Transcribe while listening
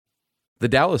The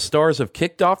Dallas Stars have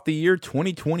kicked off the year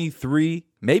 2023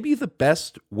 maybe the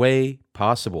best way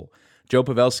possible. Joe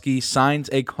Pavelski signs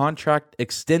a contract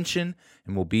extension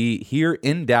and will be here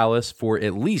in Dallas for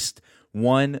at least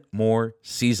one more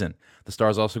season. The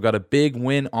Stars also got a big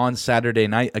win on Saturday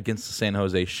night against the San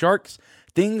Jose Sharks.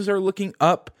 Things are looking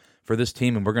up for this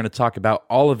team, and we're going to talk about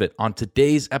all of it on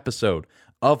today's episode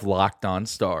of Locked On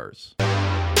Stars.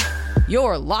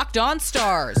 Your Locked On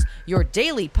Stars, your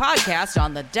daily podcast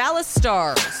on the Dallas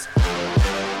Stars.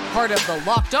 Part of the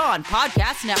Locked On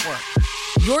Podcast Network.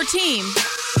 Your team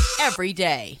every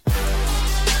day.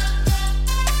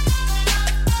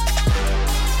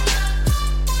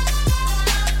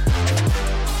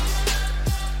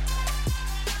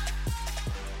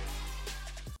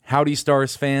 Howdy,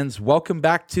 Stars fans. Welcome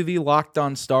back to the Locked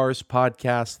On Stars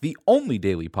podcast, the only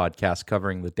daily podcast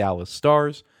covering the Dallas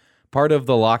Stars, part of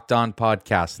the Locked On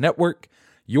Podcast Network,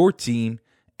 your team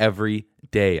every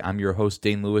day. I'm your host,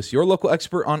 Dane Lewis, your local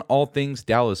expert on all things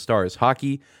Dallas Stars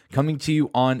hockey, coming to you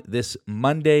on this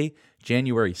Monday,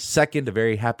 January 2nd. A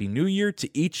very happy new year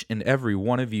to each and every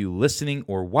one of you listening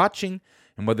or watching.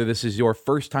 And whether this is your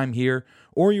first time here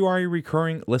or you are a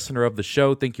recurring listener of the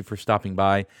show, thank you for stopping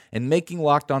by and making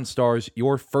Locked On Stars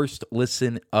your first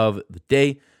listen of the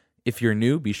day. If you're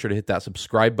new, be sure to hit that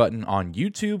subscribe button on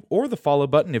YouTube or the follow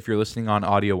button if you're listening on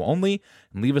audio only,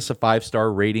 and leave us a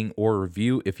 5-star rating or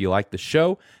review if you like the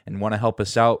show and want to help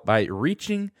us out by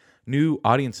reaching new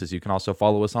audiences. You can also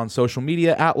follow us on social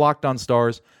media at Locked On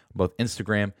Stars, both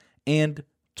Instagram and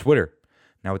Twitter.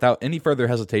 Now, without any further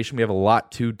hesitation, we have a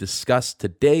lot to discuss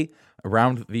today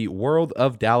around the world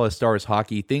of Dallas Stars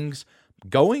hockey. Things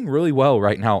going really well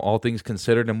right now, all things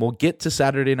considered, and we'll get to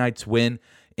Saturday night's win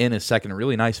in a second. A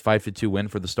really nice 5-2 win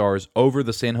for the Stars over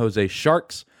the San Jose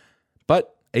Sharks.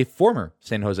 But a former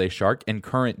San Jose Shark and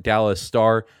current Dallas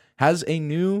Star has a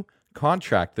new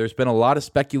contract. There's been a lot of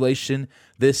speculation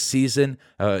this season.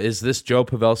 Is this Joe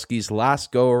Pavelski's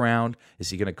last go-around? Is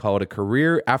he going to call it a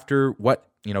career after what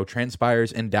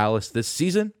transpires in Dallas this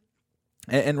season?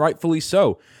 And rightfully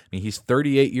so. I mean, he's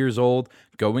 38 years old,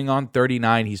 going on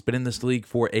 39. He's been in this league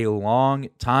for a long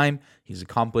time. He's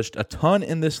accomplished a ton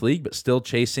in this league, but still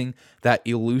chasing that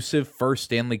elusive first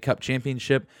Stanley Cup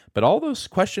championship. But all those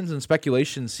questions and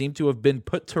speculations seem to have been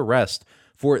put to rest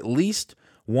for at least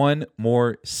one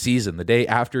more season. The day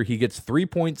after he gets 3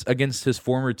 points against his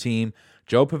former team,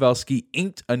 Joe Pavelski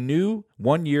inked a new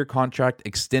one-year contract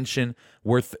extension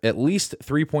worth at least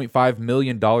 $3.5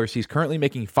 million. He's currently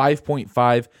making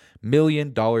 $5.5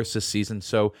 million this season,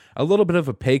 so a little bit of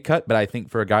a pay cut, but I think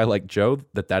for a guy like Joe,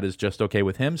 that is just okay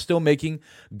with him. Still making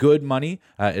good money.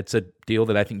 It's a deal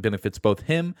that I think benefits both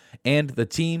him and the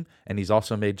team, and he's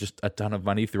also made just a ton of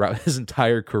money throughout his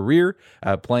entire career,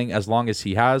 playing as long as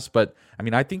he has. But, I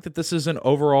mean, I think that this is an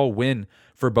overall win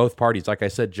for both parties. Like I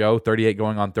said, Joe, 38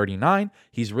 going on 39.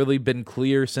 He's really been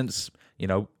clear since,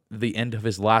 the end of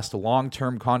his last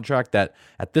long-term contract that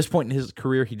at this point in his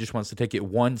career, he just wants to take it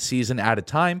one season at a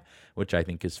time, which I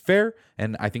think is fair.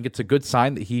 And I think it's a good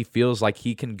sign that he feels like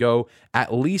he can go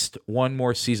at least one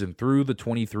more season through the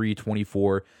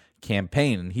 23-24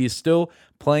 campaign. And he's still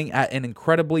playing at an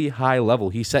incredibly high level.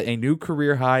 He set a new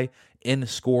career high in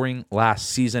scoring last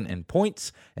season in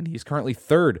points, and he's currently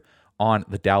third on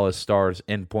the Dallas Stars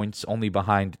in points, only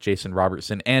behind Jason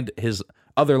Robertson and his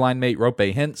other line mate,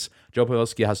 Roope Hintz. Joe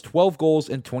Pavelski has 12 goals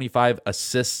and 25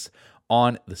 assists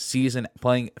on the season,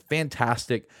 playing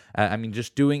fantastic.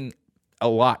 Just doing a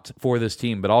lot for this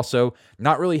team, but also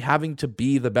not really having to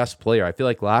be the best player. I feel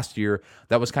like last year,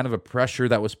 that was kind of a pressure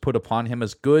that was put upon him,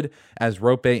 as good as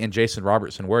Roope and Jason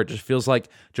Robertson were. It just feels like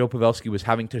Joe Pavelski was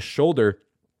having to shoulder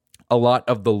a lot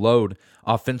of the load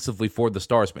offensively for the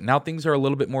Stars, but now things are a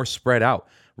little bit more spread out.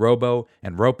 Robo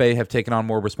and Roope have taken on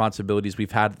more responsibilities.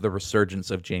 We've had the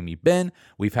resurgence of Jamie Benn.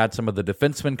 We've had some of the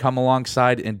defensemen come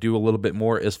alongside and do a little bit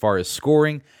more as far as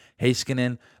scoring.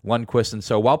 Heiskanen, Lundqvist, and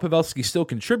so while Pavelski's still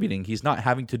contributing, he's not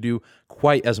having to do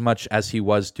quite as much as he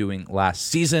was doing last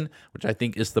season, which I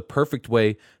think is the perfect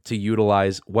way to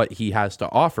utilize what he has to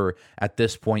offer at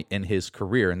this point in his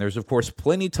career. And there's, of course,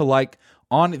 plenty to like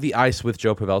on the ice with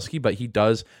Joe Pavelski, but he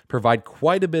does provide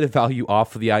quite a bit of value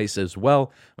off of the ice as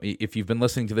well. If you've been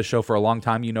listening to the show for a long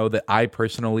time, you know that I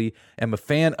personally am a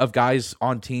fan of guys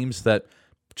on teams that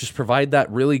just provide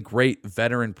that really great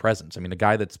veteran presence. I mean, a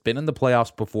guy that's been in the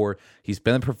playoffs before, he's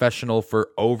been a professional for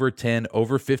over 10,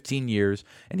 over 15 years,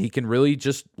 and he can really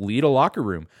just lead a locker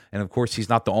room. And of course, he's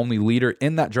not the only leader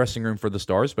in that dressing room for the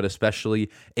Stars, but especially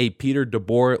a Peter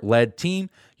DeBoer-led team.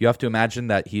 You have to imagine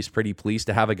that he's pretty pleased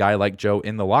to have a guy like Joe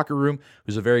in the locker room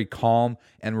who's a very calm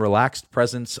and relaxed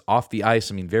presence off the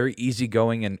ice. I mean, very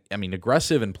easygoing and,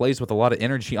 aggressive and plays with a lot of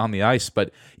energy on the ice,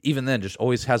 but even then just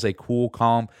always has a cool,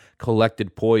 calm,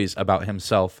 collected poise about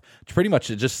himself. Pretty much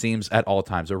it just seems at all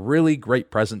times. A really great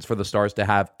presence for the Stars to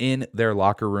have in their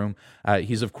locker room.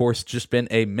 He's, of course, just been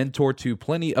a mentor to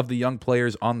plenty of the young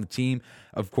players on the team.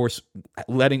 Of course,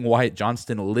 letting Wyatt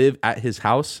Johnston live at his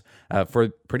house for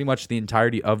pretty much the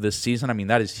entirety of this season. I mean,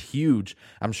 that is huge,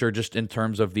 I'm sure, just in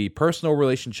terms of the personal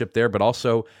relationship there, but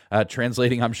also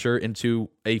translating, I'm sure, into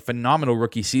a phenomenal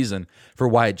rookie season for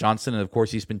Wyatt Johnston. And of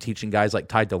course, he's been teaching guys like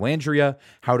Ty Dellandrea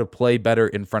how to play better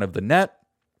in front of the net.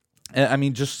 I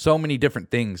mean, just so many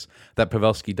different things that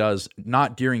Pavelski does,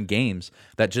 not during games,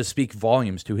 that just speak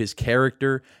volumes to his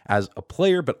character as a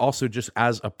player, but also just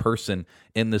as a person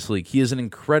in this league. He is an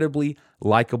incredibly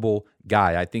likable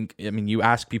guy. You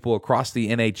ask people across the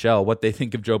NHL what they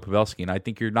think of Joe Pavelski, and I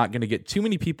think you're not going to get too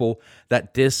many people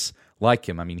that dislike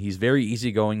him. I mean, he's very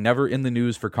easygoing, never in the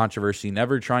news for controversy,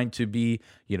 never trying to be,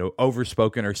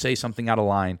 overspoken or say something out of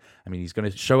line. I mean, he's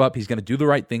going to show up, he's going to do the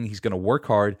right thing, he's going to work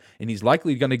hard, and he's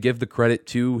likely going to give the credit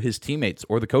to his teammates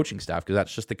or the coaching staff, because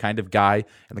that's just the kind of guy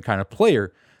and the kind of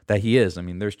player that he is. I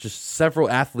mean, there's just several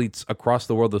athletes across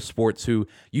the world of sports who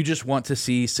you just want to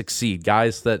see succeed,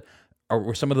 guys that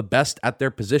were some of the best at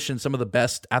their position, some of the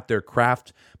best at their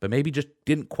craft, but maybe just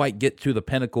didn't quite get to the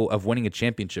pinnacle of winning a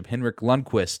championship. Henrik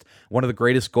Lundqvist, one of the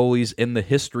greatest goalies in the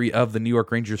history of the New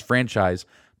York Rangers franchise,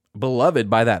 beloved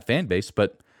by that fan base,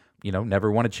 but never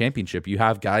won a championship. You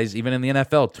have guys even in the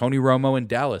NFL, Tony Romo in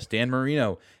Dallas, Dan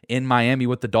Marino in Miami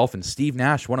with the Dolphins, Steve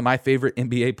Nash, one of my favorite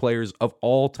NBA players of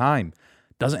all time,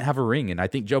 doesn't have a ring. And I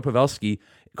think Joe Pavelski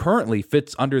currently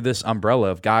fits under this umbrella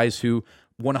of guys who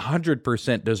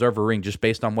 100% deserve a ring just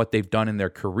based on what they've done in their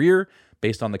career,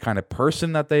 based on the kind of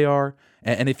person that they are.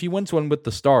 And if he wins one with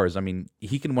the Stars, I mean,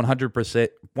 he can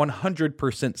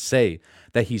 100% say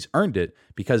that he's earned it,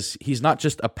 because he's not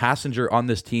just a passenger on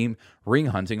this team ring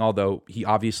hunting, although he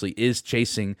obviously is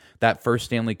chasing that first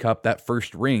Stanley Cup, that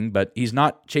first ring, but he's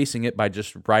not chasing it by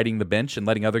just riding the bench and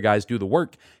letting other guys do the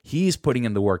work. He's putting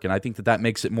in the work, and I think that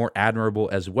makes it more admirable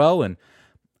as well. And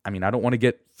I mean, I don't want to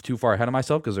get too far ahead of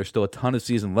myself because there's still a ton of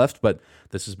season left, but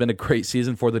this has been a great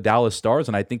season for the Dallas Stars,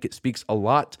 and I think it speaks a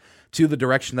lot to the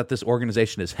direction that this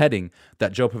organization is heading,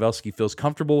 that Joe Pavelski feels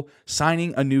comfortable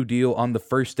signing a new deal on the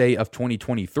first day of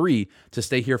 2023 to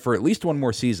stay here for at least one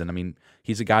more season. I mean,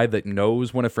 he's a guy that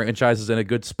knows when a franchise is in a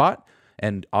good spot,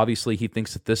 and obviously he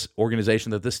thinks that this organization,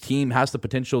 that this team has the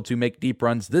potential to make deep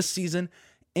runs this season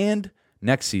and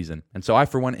next season. And so I,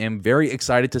 for one, am very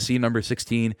excited to see number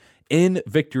 16 in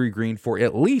Victory Green for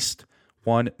at least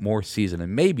one more season.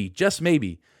 And maybe, just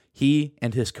maybe, he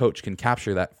and his coach can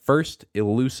capture that first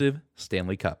elusive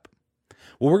Stanley Cup.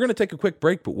 Well, we're going to take a quick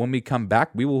break, but when we come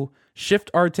back, we will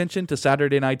shift our attention to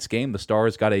Saturday night's game. The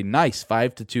Stars got a nice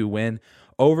 5-2 win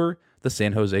over the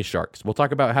San Jose Sharks. We'll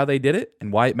talk about how they did it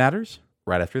and why it matters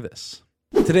right after this.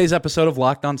 Today's episode of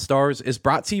Locked On Stars is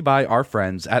brought to you by our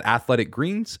friends at Athletic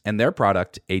Greens and their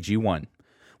product, AG1.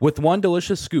 With one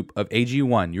delicious scoop of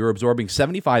AG1, you're absorbing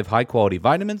 75 high-quality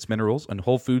vitamins, minerals, and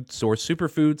whole food source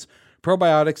superfoods,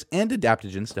 probiotics, and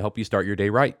adaptogens to help you start your day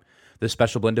right. This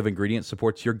special blend of ingredients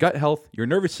supports your gut health, your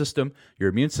nervous system, your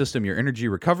immune system, your energy,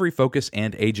 recovery, focus,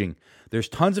 and aging. There's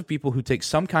tons of people who take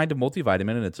some kind of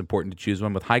multivitamin, and it's important to choose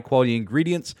one with high-quality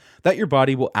ingredients that your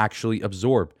body will actually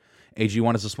absorb.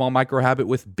 AG1 is a small micro habit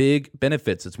with big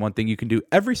benefits. It's one thing you can do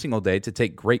every single day to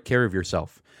take great care of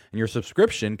yourself. And your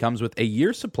subscription comes with a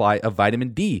year's supply of vitamin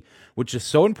D, which is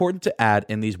so important to add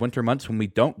in these winter months when we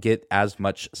don't get as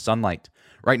much sunlight.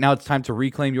 Right now, it's time to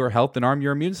reclaim your health and arm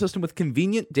your immune system with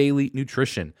convenient daily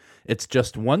nutrition. It's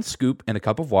just one scoop in a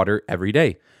cup of water every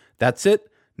day. That's it.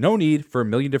 No need for a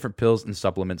million different pills and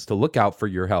supplements to look out for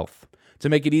your health. To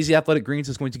make it easy, Athletic Greens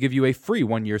is going to give you a free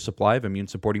 1-year supply of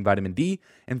immune-supporting vitamin D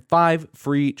and 5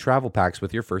 free travel packs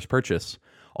with your first purchase.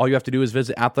 All you have to do is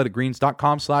visit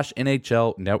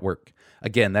athleticgreens.com/NHL Network.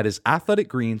 Again, that is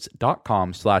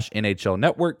athleticgreens.com/NHL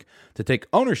Network to take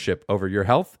ownership over your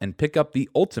health and pick up the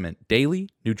ultimate daily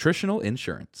nutritional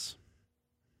insurance.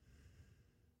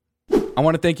 I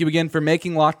want to thank you again for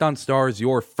making Locked On Stars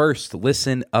your first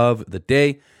listen of the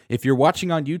day. If you're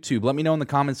watching on YouTube, let me know in the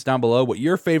comments down below what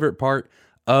your favorite part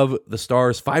of the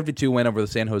Stars' 5-2 win over the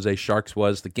San Jose Sharks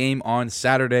was the game on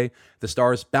Saturday. The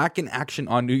Stars back in action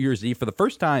on New Year's Eve for the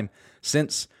first time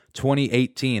since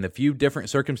 2018. A few different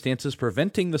circumstances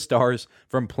preventing the Stars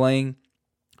from playing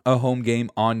a home game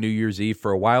on New Year's Eve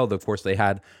for a while. Of course, they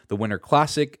had the Winter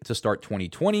Classic to start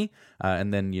 2020,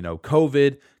 and then,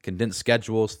 COVID, condensed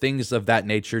schedules, things of that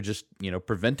nature, just,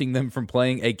 preventing them from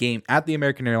playing a game at the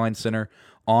American Airlines Center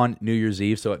on New Year's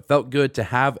Eve. So it felt good to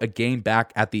have a game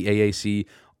back at the AAC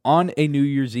on a New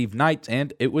Year's Eve night,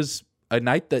 and it was a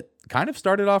night that kind of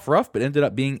started off rough, but ended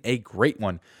up being a great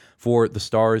one for the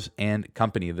Stars and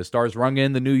company. The Stars rung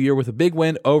in the new year with a big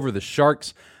win over the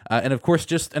Sharks. And of course,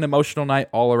 just an emotional night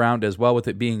all around as well, with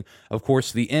it being, of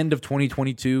course, the end of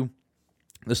 2022,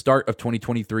 the start of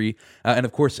 2023, and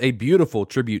of course, a beautiful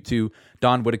tribute to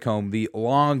Don Whitcomb, the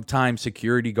longtime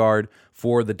security guard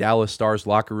for the Dallas Stars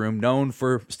locker room, known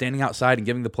for standing outside and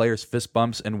giving the players fist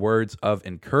bumps and words of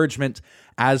encouragement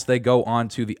as they go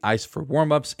onto the ice for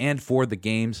warmups and for the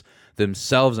games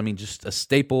themselves. I mean, just a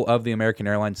staple of the American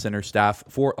Airlines Center staff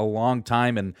for a long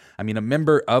time. And I mean, a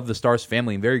member of the Stars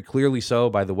family, and very clearly so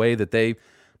by the way that they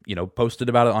posted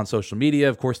about it on social media.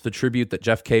 Of course, the tribute that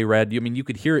Jeff Kay read, you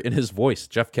could hear it in his voice.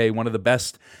 Jeff Kay, one of the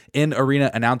best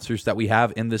in-arena announcers that we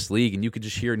have in this league, and you could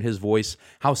just hear in his voice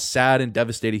how sad and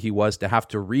devastated he was to have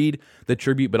to read the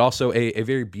tribute, but also a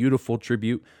very beautiful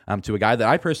tribute to a guy that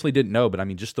I personally didn't know, but I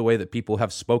mean, just the way that people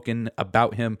have spoken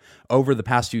about him over the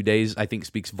past few days, I think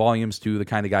speaks volumes to the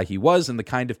kind of guy he was and the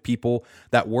kind of people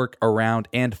that work around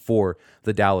and for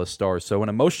the Dallas Stars. So an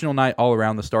emotional night all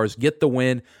around. The Stars get the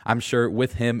win, I'm sure,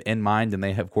 with him in mind, and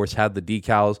they have, of course, had the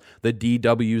decals, the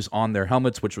DWs on their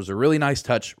helmets, which was a really nice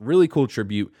touch, really cool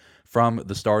tribute from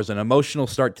the Stars. An emotional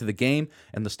start to the game,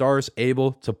 and the Stars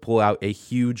able to pull out a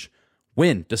huge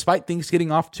win. Despite things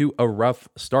getting off to a rough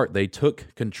start, they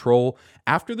took control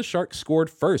after the Sharks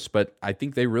scored first, but I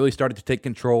think they really started to take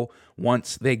control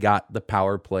once they got the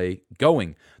power play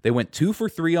going. They went 2 for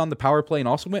 3 on the power play and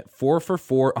also went 4 for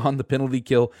 4 on the penalty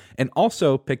kill, and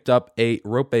also picked up a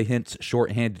Roope Hintz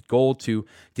shorthanded goal to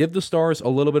give the Stars a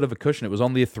little bit of a cushion. It was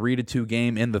only a 3-2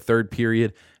 game in the third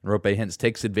period, and Roope Hintz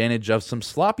takes advantage of some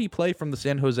sloppy play from the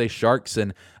San Jose Sharks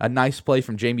and a nice play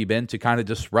from Jamie Benn to kind of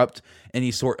disrupt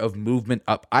any sort of movement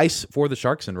up ice for the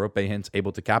Sharks, and Roope Hintz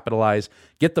able to capitalize,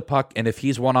 get the puck, and if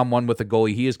he's one-on-one with a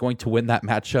goalie, he is going to win that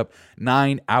matchup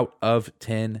 9 out of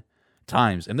 10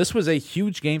 times. And this was a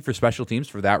huge game for special teams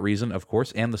for that reason, of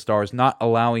course, and the Stars not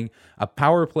allowing a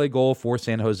power play goal for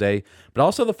San Jose, but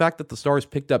also the fact that the Stars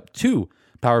picked up 2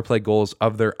 power play goals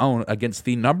of their own against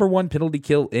the number 1 penalty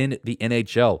kill in the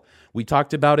NHL. We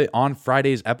talked about it on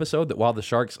Friday's episode that while the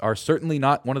Sharks are certainly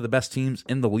not one of the best teams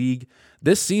in the league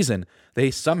this season,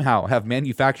 they somehow have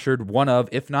manufactured one of,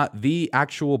 if not the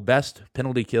actual best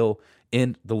penalty kill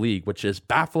in the league, which is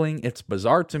baffling. It's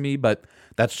bizarre to me, but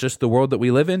that's just the world that we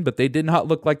live in. But they did not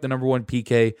look like the number 1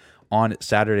 PK on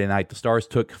Saturday night. The Stars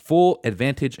took full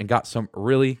advantage and got some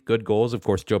really good goals. Of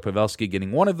course, Joe Pavelski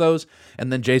getting one of those,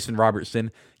 and then Jason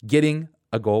Robertson getting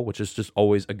a goal, which is just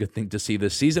always a good thing to see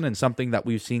this season and something that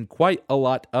we've seen quite a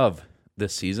lot of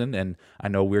this season. And I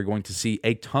know we're going to see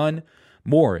a ton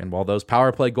more. And while those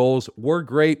power play goals were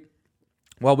great,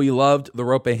 while we loved the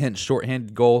Roope Hintz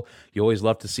shorthanded goal, you always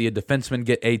love to see a defenseman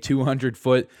get a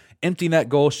 200-foot empty net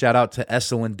goal. Shout out to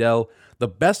Esa Lindell. The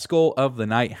best goal of the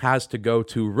night has to go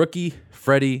to rookie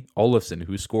Freddie Olofsson,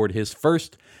 who scored his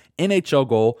first NHL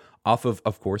goal off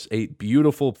of course, a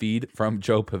beautiful feed from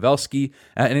Joe Pavelski.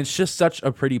 And it's just such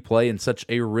a pretty play and such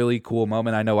a really cool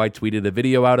moment. I know I tweeted a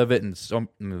video out of it, and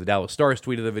the Dallas Stars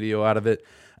tweeted a video out of it.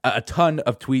 A ton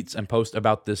of tweets and posts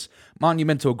about this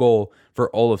monumental goal for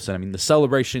Olofsson. I mean, the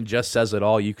celebration just says it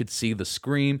all. You could see the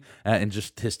scream and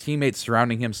just his teammates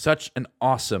surrounding him. Such an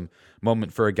awesome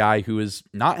moment for a guy who has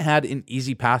not had an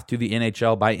easy path to the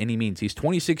NHL by any means. He's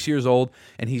 26 years old,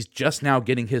 and he's just now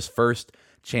getting his first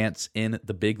chance in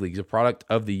the big leagues. A product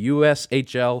of the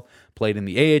USHL, played in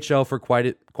the AHL for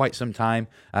quite some time.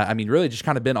 I mean, really just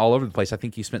kind of been all over the place. I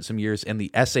think he spent some years in the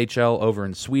SHL over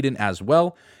in Sweden as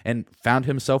well, and found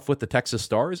himself with the Texas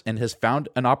Stars, and has found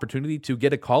an opportunity to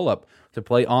get a call-up to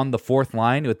play on the 4th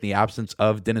line with the absence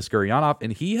of Denis Gurianov,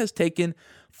 and he has taken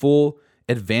full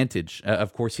advantage.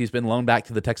 Of course, he's been loaned back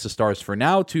to the Texas Stars for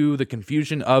now, to the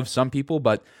confusion of some people,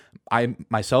 but I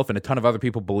myself and a ton of other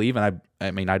people believe, and I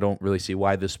mean, I don't really see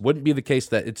why this wouldn't be the case,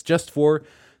 that it's just for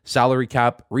salary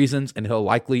cap reasons, and he'll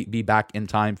likely be back in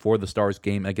time for the Stars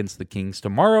game against the Kings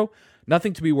tomorrow.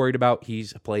 Nothing to be worried about.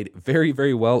 He's played very,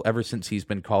 very well ever since he's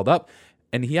been called up.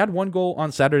 And he had one goal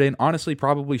on Saturday and honestly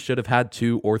probably should have had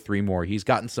 2 or 3 more. He's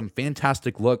gotten some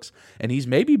fantastic looks, and he's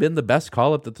maybe been the best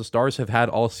call-up that the Stars have had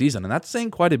all season. And that's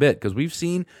saying quite a bit because we've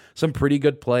seen some pretty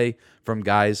good play from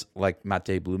guys like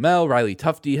Mate Blumel. Riley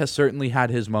Tufte has certainly had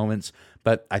his moments,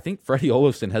 but I think Freddie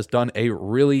Olofsson has done a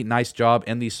really nice job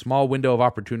in the small window of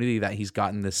opportunity that he's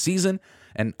gotten this season.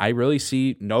 And I really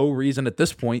see no reason at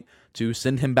this point to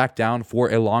send him back down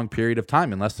for a long period of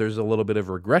time unless there's a little bit of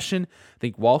regression. I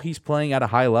think while he's playing at a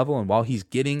high level and while he's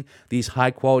getting these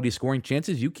high-quality scoring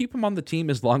chances, you keep him on the team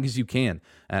as long as you can.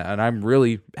 And I'm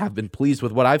really have been pleased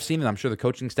with what I've seen, and I'm sure the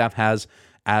coaching staff has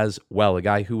as well. A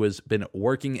guy who has been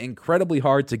working incredibly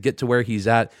hard to get to where he's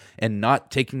at and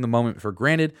not taking the moment for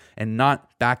granted and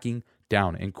not backing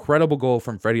down. Incredible goal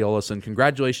from Freddie Olofsson.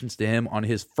 Congratulations to him on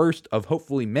his first of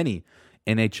hopefully many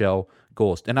NHL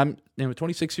goals. And I'm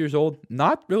 26 years old,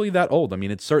 not really that old. I mean,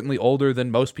 it's certainly older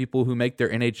than most people who make their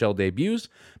NHL debuts,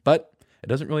 but it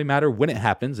doesn't really matter when it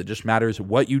happens. It just matters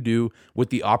what you do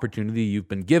with the opportunity you've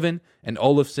been given. And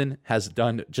Olofsson has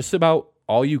done just about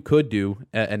all you could do.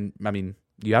 And I mean,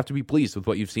 you have to be pleased with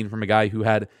what you've seen from a guy who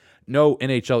had no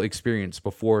NHL experience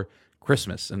before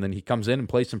Christmas. And then he comes in and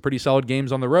plays some pretty solid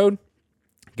games on the road,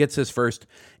 gets his first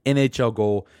NHL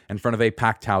goal in front of a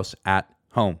packed house at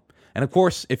home. And of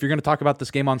course, if you're going to talk about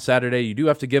this game on Saturday, you do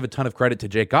have to give a ton of credit to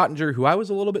Jake Oettinger, who I was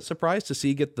a little bit surprised to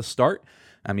see get the start.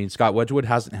 I mean, Scott Wedgwood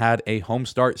hasn't had a home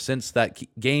start since that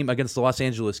game against the Los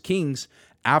Angeles Kings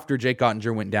after Jake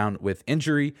Oettinger went down with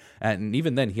injury. And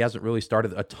even then, he hasn't really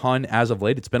started a ton as of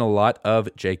late. It's been a lot of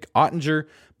Jake Oettinger,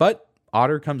 but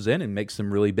Otter comes in and makes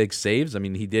some really big saves. I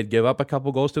mean, he did give up a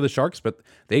couple goals to the Sharks, but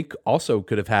they also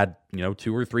could have had,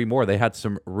 2 or 3 more. They had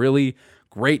some really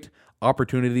great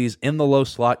opportunities in the low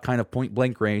slot, kind of point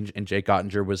blank range, and Jake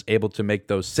Oettinger was able to make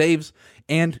those saves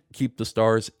and keep the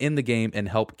Stars in the game and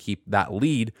help keep that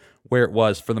lead where it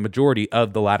was for the majority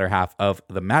of the latter half of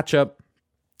the matchup.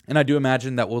 And I do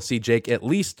imagine that we'll see Jake at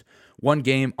least one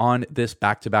game on this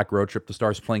back-to-back road trip. The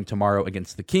Stars playing tomorrow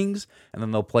against the Kings, and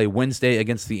then they'll play Wednesday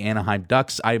against the Anaheim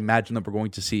Ducks. I imagine that we're going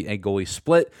to see a goalie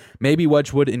split, maybe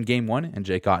Wedgwood in Game 1 and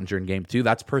Jake Oettinger in Game 2.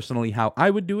 That's personally how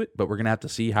I would do it, but we're going to have to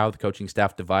see how the coaching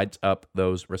staff divides up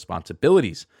those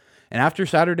responsibilities. And after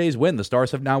Saturday's win, the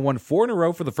Stars have now won 4 in a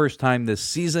row for the first time this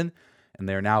season, and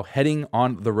they're now heading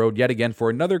on the road yet again for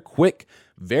another quick,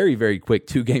 very, very quick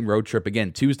 2-game road trip.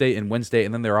 Again, Tuesday and Wednesday,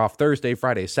 and then they're off Thursday,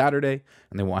 Friday, Saturday,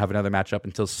 and they won't have another matchup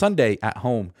until Sunday at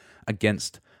home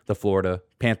against the Florida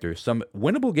Panthers. Some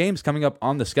winnable games coming up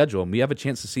on the schedule, and we have a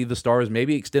chance to see the Stars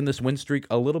maybe extend this win streak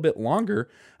a little bit longer.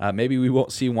 Maybe we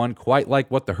won't see one quite like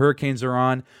what the Hurricanes are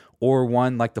on, or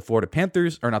one like the Florida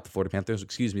Panthers, or not the Florida Panthers,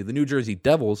 excuse me, the New Jersey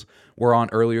Devils were on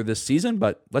earlier this season,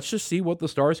 but let's just see what the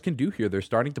Stars can do here. They're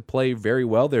starting to play very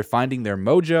well. They're finding their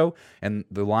mojo, and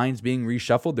the lines being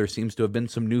reshuffled. There seems to have been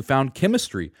some newfound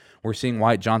chemistry. We're seeing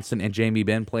Wyatt Johnston and Jamie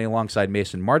Benn play alongside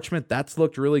Mason Marchment. That's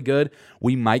looked really good.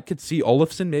 We could see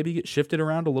Olofsson maybe get shifted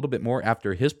around a little bit more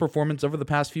after his performance over the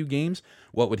past few games.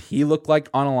 What would he look like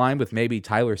on a line with maybe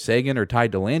Tyler Seguin or Ty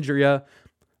Dellandrea?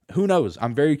 Who knows?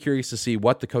 I'm very curious to see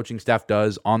what the coaching staff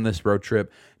does on this road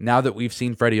trip now that we've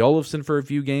seen Freddie Olofsson for a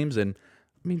few games. And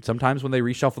I mean, sometimes when they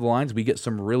reshuffle the lines, we get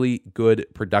some really good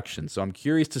production. So I'm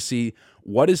curious to see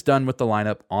what is done with the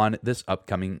lineup on this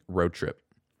upcoming road trip.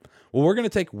 Well, we're going to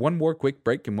take one more quick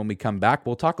break, and when we come back,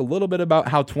 we'll talk a little bit about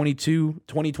how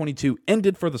 2022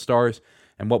 ended for the Stars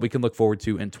and what we can look forward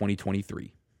to in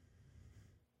 2023.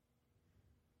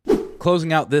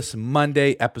 Closing out this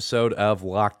Monday episode of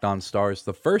Locked On Stars,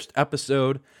 the first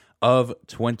episode of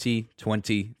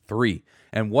 2023.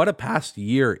 And what a past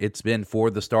year it's been for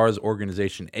the Stars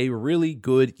organization. A really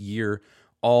good year,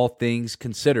 all things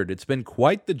considered. It's been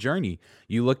quite the journey.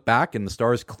 You look back and the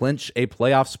Stars clinch a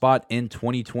playoff spot in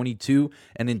 2022,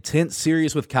 an intense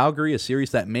series with Calgary, a series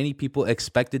that many people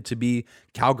expected to be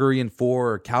Calgary in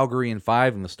 4 or Calgary in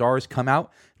 5, and the Stars come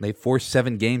out and they force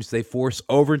 7 games. They force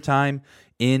overtime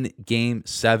in Game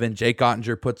 7. Jake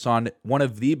Oettinger puts on one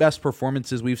of the best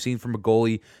performances we've seen from a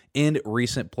goalie in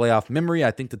recent playoff memory. I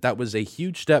think that was a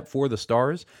huge step for the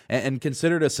Stars and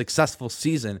considered a successful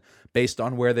season based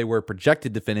on where they were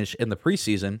projected to finish in the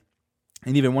preseason.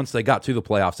 And even once they got to the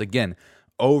playoffs, again,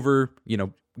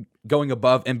 going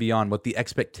above and beyond what the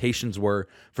expectations were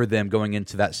for them going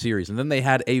into that series. And then they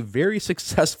had a very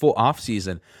successful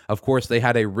offseason. Of course, they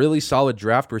had a really solid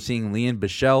draft. We're seeing Lian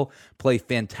Bichelle play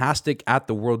fantastic at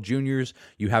the World Juniors.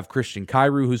 You have Christian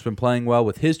Kyrou, who's been playing well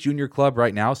with his junior club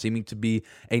right now, seeming to be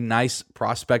a nice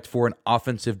prospect for an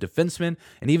offensive defenseman.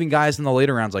 And even guys in the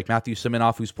later rounds like Matthew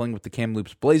Siminoff, who's playing with the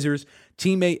Kamloops Blazers,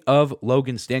 teammate of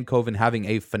Logan Stankoven, having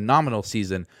a phenomenal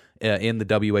season in the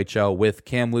WHL with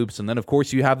Kamloops. And then, of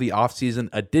course, you have the offseason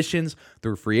additions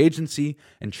through free agency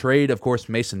and trade. Of course,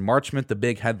 Mason Marchment, the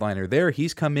big headliner there,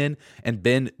 he's come in and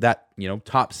been that,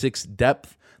 top 6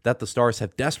 depth that the Stars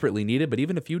have desperately needed. But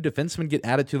even a few defensemen get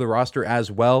added to the roster as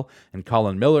well. And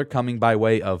Colin Miller coming by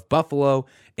way of Buffalo,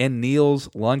 and Niels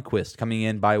Lundqvist coming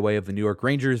in by way of the New York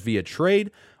Rangers via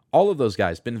trade. All of those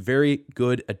guys been very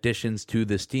good additions to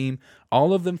this team.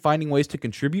 All of them finding ways to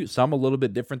contribute, some a little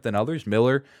bit different than others.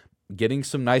 Miller getting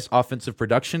some nice offensive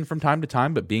production from time to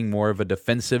time, but being more of a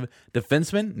defensive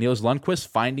defenseman. Niels Lundqvist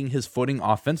finding his footing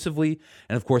offensively.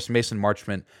 And of course, Mason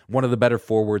Marchment, one of the better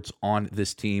forwards on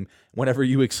this team whenever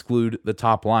you exclude the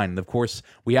top line. And of course,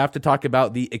 we have to talk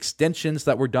about the extensions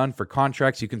that were done for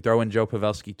contracts. You can throw in Joe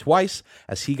Pavelski twice,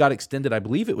 as he got extended, I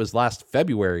believe it was last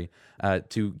February,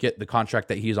 to get the contract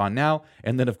that he's on now.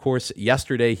 And then, of course,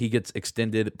 yesterday he gets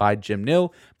extended by Jim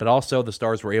Nill, but also the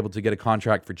Stars were able to get a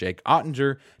contract for Jake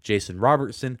Ottinger, Jason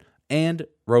Robertson, and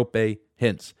Rope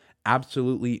Hintz.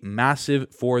 Absolutely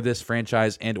massive for this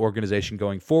franchise and organization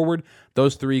going forward.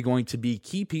 Those 3 going to be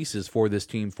key pieces for this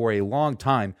team for a long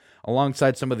time,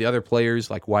 alongside some of the other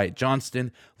players like Wyatt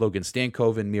Johnston, Logan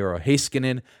Stankoven, Miro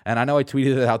Heiskanen. And I know I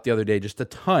tweeted it out the other day, just a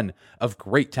ton of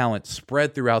great talent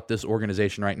spread throughout this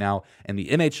organization right now, and the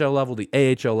NHL level, the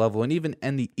AHL level, and even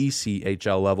in the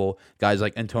ECHL level. Guys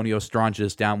like Antonio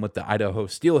Stranges down with the Idaho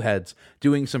Steelheads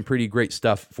doing some pretty great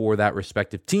stuff for that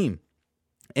respective team.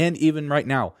 And even right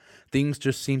now, things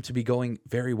just seem to be going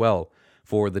very well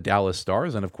for the Dallas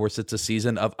Stars. And of course, it's a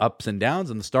season of ups and downs,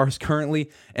 and the Stars currently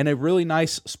in a really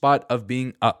nice spot of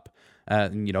being up.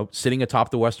 Sitting atop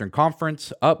the Western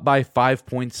Conference, up by 5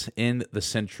 points in the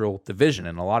Central Division.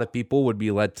 And a lot of people would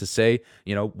be led to say,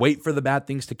 wait for the bad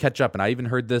things to catch up. And I even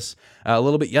heard this a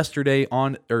little bit yesterday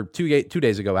two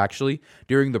days ago, actually,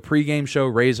 during the pregame show,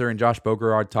 Razor and Josh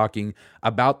Bogorad talking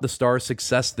about the Stars'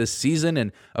 success this season.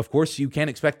 And of course, you can't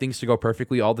expect things to go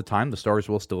perfectly all the time. The Stars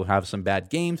will still have some bad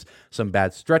games, some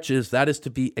bad stretches. That is to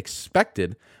be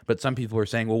expected. But some people are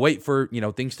saying, well, wait for,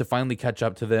 things to finally catch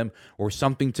up to them, or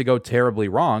something to go terribly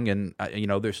wrong. And,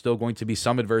 there's still going to be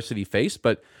some adversity faced,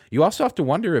 but you also have to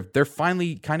wonder if they're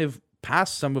finally kind of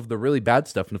past some of the really bad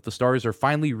stuff, and if the Stars are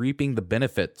finally reaping the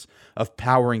benefits of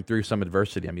powering through some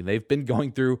adversity. I mean, they've been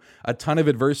going through a ton of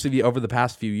adversity over the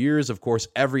past few years. Of course,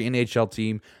 every NHL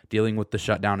team dealing with the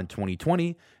shutdown in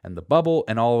 2020 and the bubble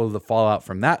and all of the fallout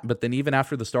from that. But then even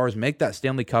after the Stars make that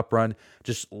Stanley Cup run,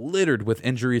 just littered with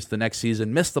injuries the next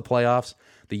season, missed the playoffs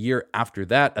the year after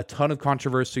that. A ton of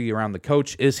controversy around the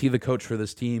coach. Is he the coach for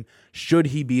this team? Should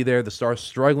he be there? The Stars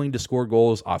struggling to score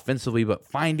goals offensively, but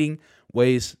finding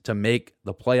ways to make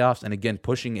the playoffs, and again,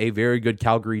 pushing a very good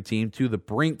Calgary team to the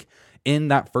brink in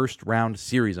that first round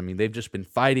series. I mean, they've just been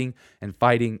fighting and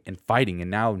fighting and fighting,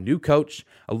 and now new coach,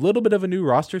 a little bit of a new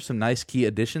roster, some nice key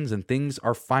additions, and things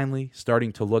are finally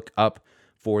starting to look up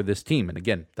for this team. And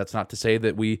again, that's not to say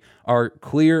that we are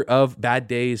clear of bad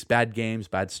days, bad games,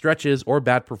 bad stretches, or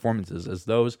bad performances, as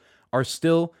those are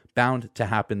still bound to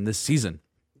happen this season.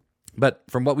 But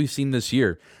from what we've seen this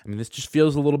year, I mean, this just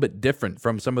feels a little bit different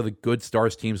from some of the good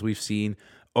Stars teams we've seen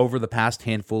over the past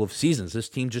handful of seasons. This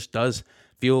team just does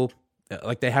feel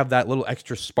like they have that little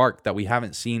extra spark that we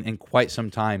haven't seen in quite some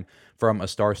time from a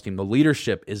Stars team. The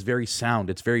leadership is very sound.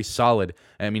 It's very solid.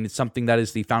 I mean, it's something that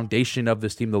is the foundation of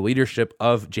this team. The leadership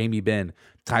of Jamie Benn,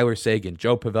 Tyler Seguin,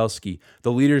 Joe Pavelski,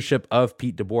 the leadership of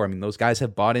Pete DeBoer. I mean, those guys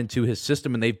have bought into his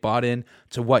system, and they've bought in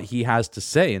to what he has to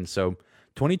say. And so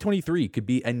 2023 could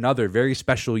be another very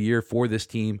special year for this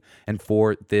team and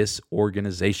for this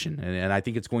organization. And I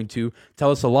think it's going to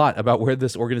tell us a lot about where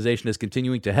this organization is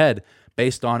continuing to head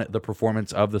based on the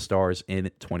performance of the Stars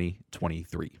in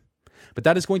 2023. But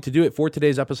that is going to do it for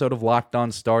today's episode of Locked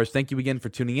On Stars. Thank you again for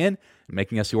tuning in and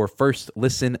making us your first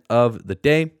listen of the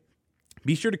day.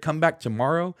 Be sure to come back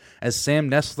tomorrow as Sam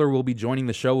Nestler will be joining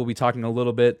the show. We'll be talking a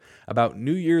little bit about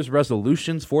New Year's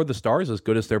resolutions for the Stars. As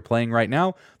good as they're playing right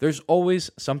now, there's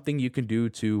always something you can do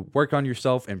to work on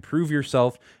yourself, improve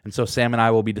yourself. And so Sam and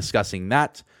I will be discussing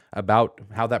that, about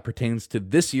how that pertains to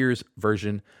this year's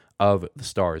version of the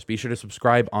Stars. Be sure to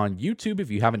subscribe on YouTube if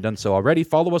you haven't done so already.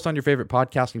 Follow us on your favorite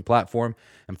podcasting platform,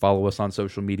 and follow us on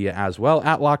social media as well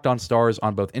at Locked On Stars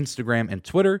on both Instagram and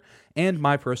Twitter, and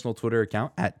my personal Twitter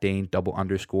account at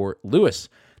Dane_Lewis.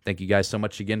 Thank you guys so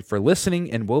much again for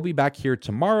listening, and we'll be back here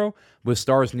tomorrow with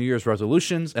Stars New Year's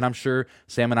resolutions, and I'm sure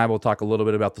Sam and I will talk a little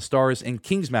bit about the Stars and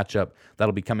Kings matchup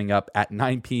that'll be coming up at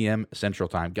 9 p.m. Central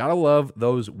Time. Gotta love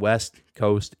those West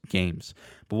Coast games.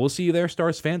 But we'll see you there,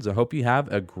 Stars fans. I hope you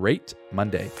have a great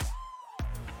Monday.